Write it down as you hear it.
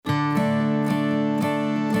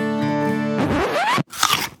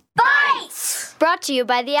Brought to you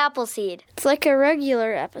by the Appleseed. It's like a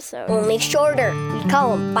regular episode. Only shorter. We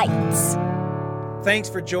call them bites. Thanks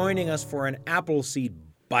for joining us for an Appleseed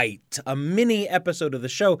Bite, a mini episode of the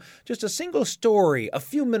show, just a single story, a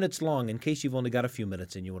few minutes long, in case you've only got a few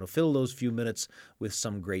minutes and you want to fill those few minutes with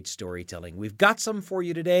some great storytelling. We've got some for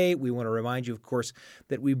you today. We want to remind you, of course,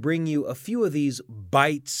 that we bring you a few of these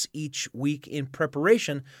bites each week in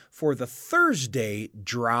preparation for the Thursday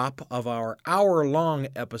drop of our hour-long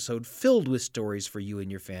episode filled with stories for you and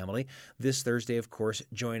your family. This Thursday, of course,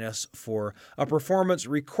 join us for a performance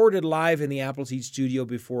recorded live in the Appleseed studio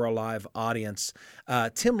before a live audience.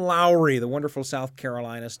 Tim Lowry, the wonderful South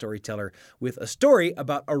Carolina storyteller, with a story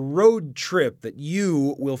about a road trip that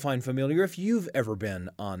you will find familiar if you've ever been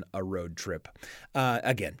on a road trip.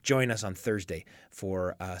 Again, join us on Thursday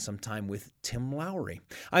for some time with Tim Lowry.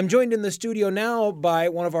 I'm joined in the studio now by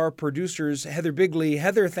one of our producers, Heather Bigley.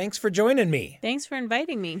 Heather, thanks for joining me. Thanks for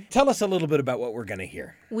inviting me. Tell us a little bit about what we're going to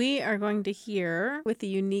hear. We are going to hear, with the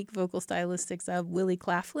unique vocal stylistics of Willy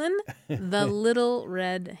Claflin, The Little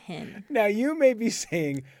Red Hen. Now, you may be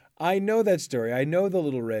saying, I know that story. I know the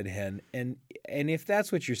little red hen. And if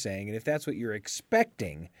that's what you're saying, and if that's what you're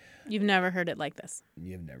expecting... You've never heard it like this.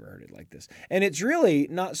 You've never heard it like this. And it's really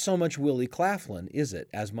not so much Willy Claflin, is it?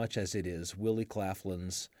 As much as it is Willy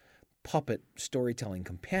Claflin's puppet storytelling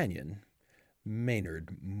companion,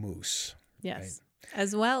 Maynard Moose. Yes. Right?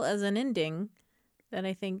 As well as an ending that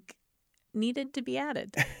I think needed to be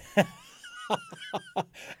added.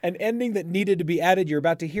 An ending that needed to be added. You're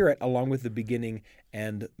about to hear it along with the beginning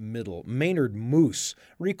and middle. Maynard Moose,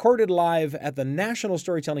 recorded live at the National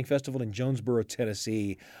Storytelling Festival in Jonesboro,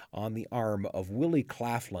 Tennessee, on the arm of Willy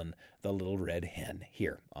Claflin, the Little Red Hen,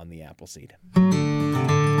 here on the Appleseed.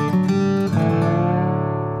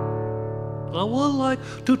 I would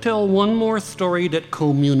like to tell one more story that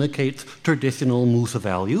communicates traditional moose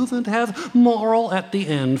values and has moral at the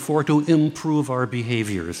end for to improve our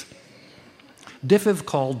behaviors. This is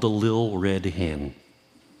called The Little Red Hen.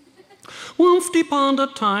 Once upon a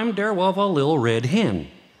time, there was a little red hen.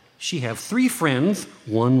 She had 3 friends,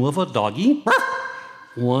 one with a doggy,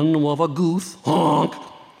 one with a goose, honk,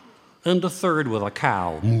 and the third with a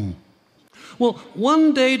cow, moo. Well,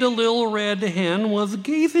 one day the little red hen was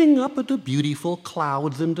gazing up at the beautiful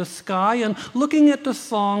clouds in the sky and looking at the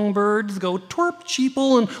songbirds go twerp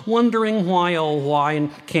cheeple and wondering why, oh why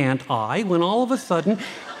can't I, when all of a sudden...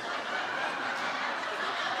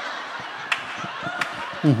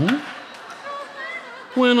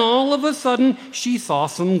 When all of a sudden she saw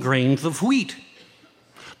some grains of wheat.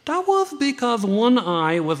 That was because one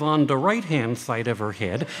eye was on the right-hand side of her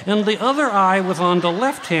head and the other eye was on the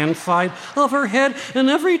left-hand side of her head,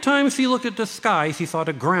 and every time she looked at the sky, she saw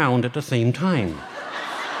the ground at the same time.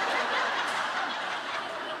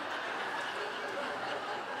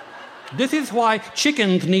 This is why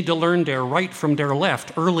chickens need to learn their right from their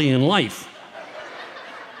left early in life.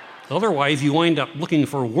 Otherwise, you wind up looking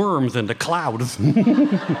for worms in the clouds.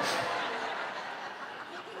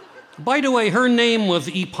 By the way, her name was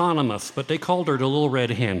eponymous, but they called her the Little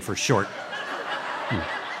Red Hen for short.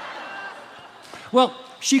 Well,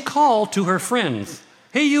 she called to her friends.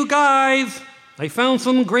 Hey, you guys, I found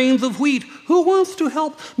some grains of wheat. Who wants to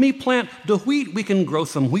help me plant the wheat? We can grow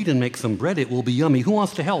some wheat and make some bread. It will be yummy. Who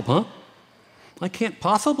wants to help, huh? I can't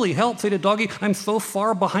possibly help, said the doggy. I'm so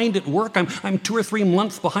far behind at work. I'm 2 or 3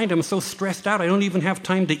 months behind. I'm so stressed out, I don't even have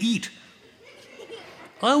time to eat.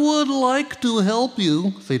 I would like to help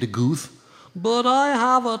you, said the goose, but I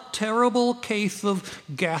have a terrible case of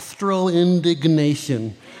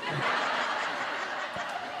gastro-indignation.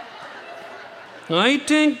 I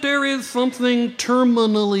think there is something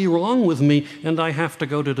terminally wrong with me, and I have to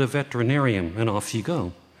go to the veterinarian. And off she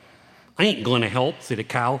go. I ain't gonna help, said a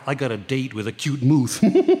cow. I got a date with a cute moose.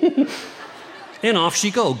 And off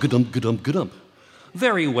she go, ga-dump, ga-dump, ga-dump.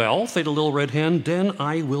 Very well, said the little red hen, then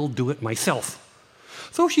I will do it myself.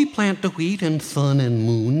 So she plant the wheat, and sun and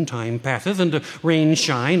moon, time passes, and the rain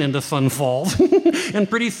shine, and the sun falls. And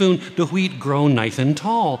pretty soon, the wheat grow nice and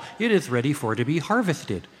tall. It is ready for to be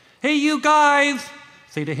harvested. Hey, you guys,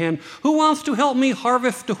 say the hen, who wants to help me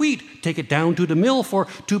harvest the wheat? Take it down to the mill for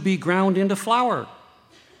to be ground into flour.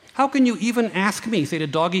 How can you even ask me, say the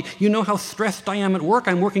doggy? You know how stressed I am at work.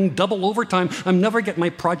 I'm working double overtime. I'm never get my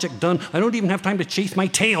project done. I don't even have time to chase my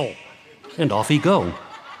tail. And off he go.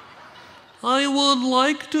 I would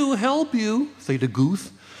like to help you, say the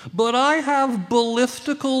goose, but I have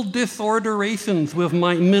ballistical disorderations with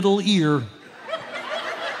my middle ear.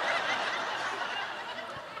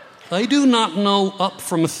 I do not know up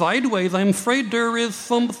from sideways. I'm afraid there is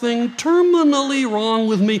something terminally wrong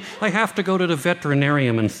with me. I have to go to the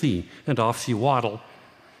veterinarian and see. And off she waddle.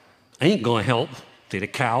 I ain't gonna help, said a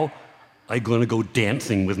cow. I gonna go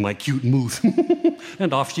dancing with my cute moose.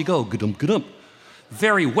 And off she go, ga-dum, ga-dum.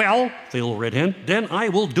 Very well, said the little red hen, then I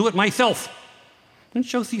will do it myself. And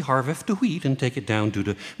so she harvest the wheat and take it down to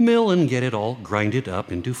the mill and get it all grinded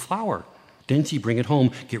up into flour. Then she bring it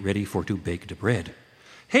home, get ready for to bake the bread.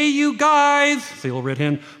 Hey, you guys, said the little red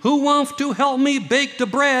hen, who wants to help me bake the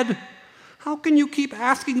bread? How can you keep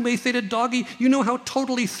asking me, said the doggy. You know how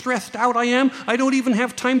totally stressed out I am? I don't even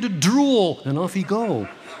have time to drool. And off he go.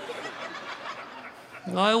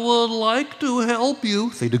 I would like to help you,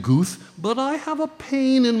 said the goose, but I have a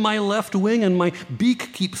pain in my left wing and my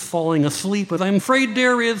beak keeps falling asleep, and I'm afraid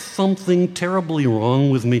there is something terribly wrong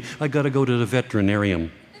with me. I gotta go to the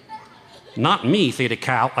veterinarian. Not me, said a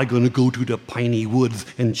cow. I gonna go to the piney woods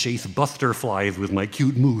and chase busterflies with my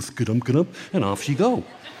cute moose. Ga-dum, ga-dum, and off she go.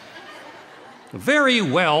 Very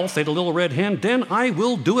well, said the little red hen, then I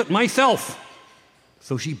will do it myself.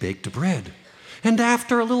 So she baked the bread. And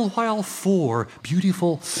after a little while, 4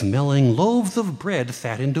 beautiful smelling loaves of bread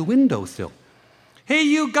sat in the windowsill. Hey,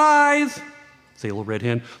 you guys, said the little red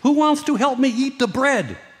hen, who wants to help me eat the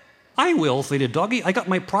bread? I will, said the doggy. I got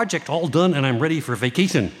my project all done and I'm ready for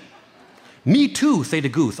vacation. Me too, said the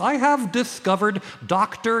goose. I have discovered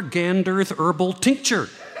Dr. Gander's herbal tincture.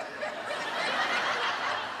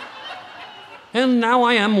 And now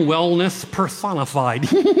I am wellness personified.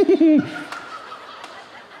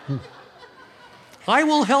 I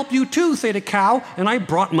will help you too, said a cow, and I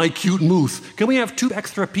brought my cute moose. Can we have 2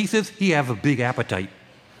 extra pieces? He have a big appetite.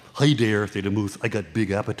 Hi there, said the moose. I got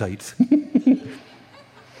big appetites.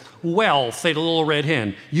 Well, said the little red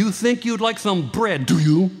hen, you think you'd like some bread, do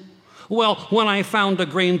you? Well, when I found the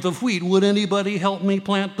grains of wheat, would anybody help me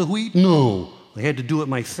plant the wheat? No, I had to do it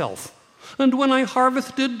myself. And when I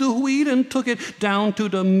harvested the wheat and took it down to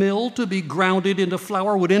the mill to be grounded into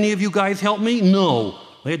flour, would any of you guys help me? No,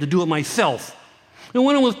 I had to do it myself. And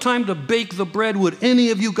when it was time to bake the bread, would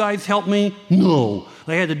any of you guys help me? No,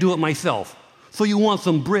 I had to do it myself. So you want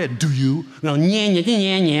some bread, do you? Well,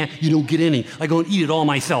 you don't get any. I'm going to eat it all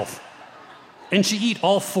myself. And she eat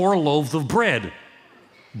all 4 loaves of bread.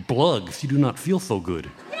 Blugs, you do not feel so good.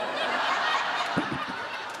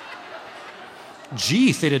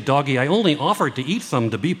 Gee, said a doggy, I only offered to eat some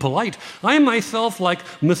to be polite. I myself like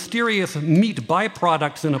mysterious meat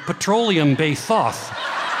byproducts in a petroleum-based sauce.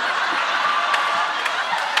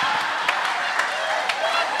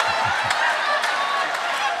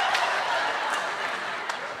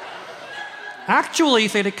 Actually,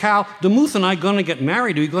 said a cow, the moose and I gonna get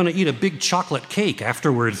married. We're gonna eat a big chocolate cake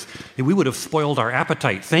afterwards. We would have spoiled our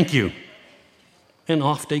appetite. Thank you. And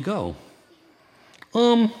off they go.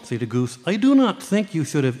 Said the goose, I do not think you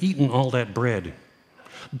should have eaten all that bread.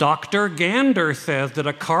 Dr. Gander says that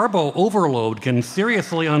a carbo overload can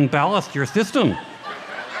seriously unballast your system.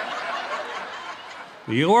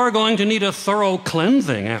 You are going to need a thorough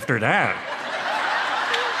cleansing after that.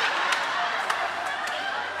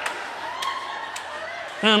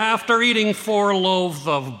 And after eating 4 loaves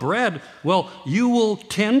of bread, well, you will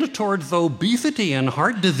tend towards obesity and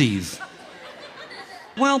heart disease.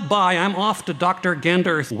 Well, bye, I'm off to Dr.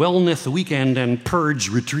 Gander's wellness weekend and purge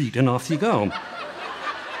retreat, and off you go.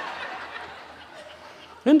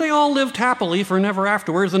 And they all lived happily for never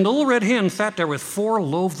afterwards, and the little red hen sat there with 4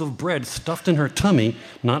 loaves of bread stuffed in her tummy,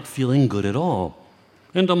 not feeling good at all.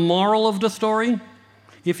 And the moral of the story?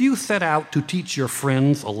 If you set out to teach your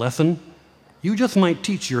friends a lesson, you just might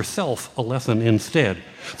teach yourself a lesson instead.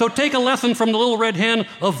 So take a lesson from the little red hen,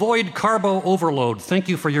 avoid carbo overload. Thank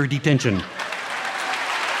you for your detention.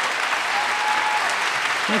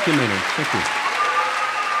 Thank you, Maynard. Thank you.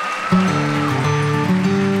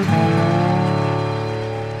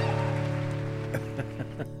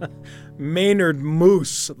 Maynard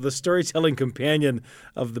Moose, the storytelling companion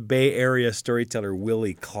of the Bay Area storyteller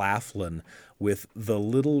Willy Claflin, with The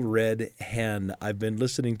Little Red Hen. I've been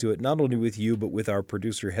listening to it not only with you, but with our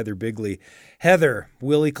producer, Heather Bigley. Heather,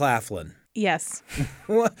 Willy Claflin. Yes.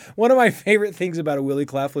 One of my favorite things about a Willy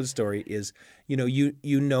Claflin story is, you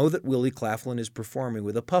know that Willy Claflin is performing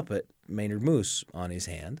with a puppet, Maynard Moose, on his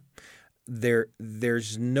hand.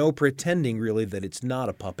 There's no pretending really that it's not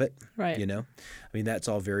a puppet. Right. You know, I mean that's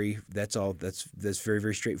very,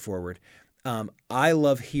 very straightforward. I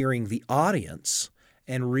love hearing the audience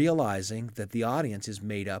and realizing that this audience is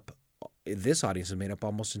made up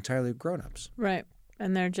almost entirely of grown-ups. Right.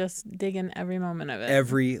 And they're just digging every moment of it.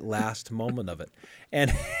 Every last moment of it.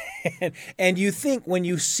 And you think when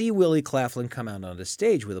you see Willy Claflin come out on the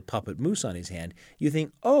stage with a puppet moose on his hand, you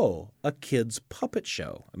think, oh, a kid's puppet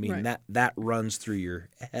show. I mean, that runs through your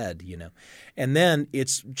head, you know. And then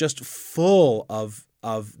it's just full of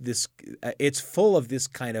this. It's full of this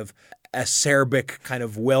kind of acerbic, kind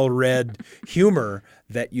of well-read humor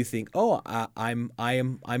that you think, oh, I'm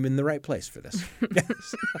in the right place for this.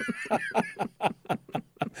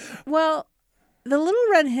 Well, the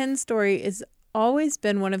Little Red Hen story has always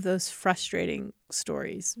been one of those frustrating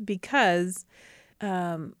stories because,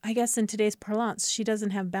 I guess in today's parlance, she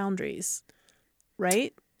doesn't have boundaries,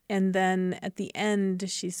 right? And then at the end,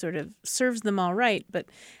 she sort of serves them all right, but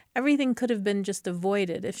everything could have been just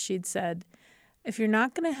avoided if she'd said, if you're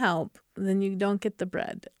not going to help, then you don't get the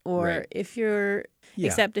bread. Or Right. if you're, Yeah.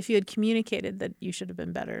 except if you had communicated that you should have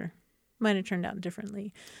been better, might have turned out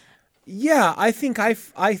differently. Yeah, I think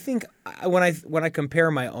when I compare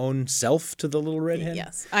my own self to the Little Red Hen,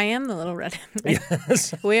 Yes, I am the Little Red Hen.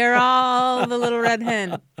 yes, We're all the Little Red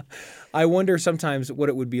Hen. I wonder sometimes what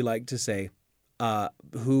it would be like to say,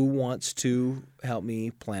 who wants to help me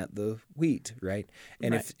plant the wheat, right?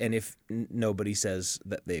 And Right. if nobody says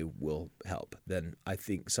that they will help, then I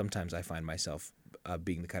think sometimes I find myself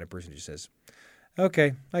being the kind of person who says,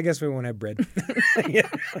 okay, I guess we won't have bread.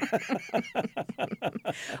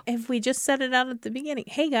 If we just set it out at the beginning,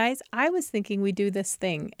 hey guys, I was thinking we do this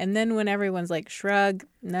thing. And then when everyone's like, shrug,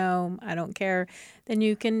 no, I don't care, then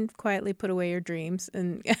you can quietly put away your dreams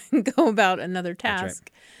and go about another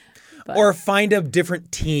task. But- Or find a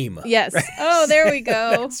different team. Yes. Right? Oh, there we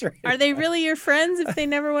go. That's right. Are they really your friends if they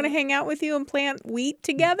never want to hang out with you and plant wheat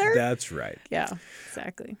together? That's right. Yeah,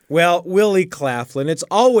 exactly. Well, Willy Claflin, it's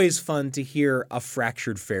always fun to hear a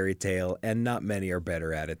fractured fairy tale, and not many are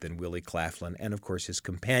better at it than Willy Claflin and, of course, his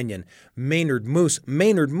companion, Maynard Moose.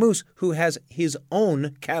 Maynard Moose, who has his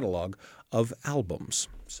own catalog of albums.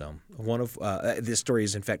 So one of this story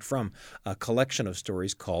is, in fact, from a collection of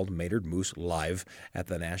stories called Maynard Moose Live at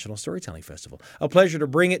the National Storytelling Festival. A pleasure to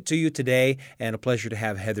bring it to you today, and a pleasure to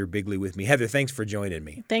have Heather Bigley with me. Heather, thanks for joining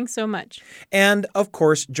me. Thanks so much. And, of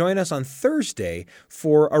course, join us on Thursday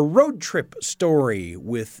for a road trip story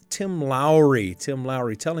with Tim Lowry. Tim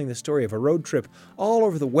Lowry telling the story of a road trip all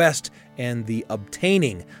over the West and the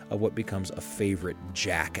obtaining of what becomes a favorite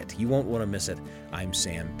jacket. You won't want to miss it. I'm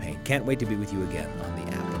Sam Payne. Can't wait to be with you again on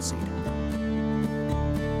the Appleseed.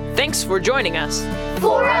 Thanks for joining us.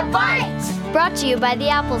 For a bite! Brought to you by the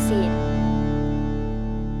Appleseed.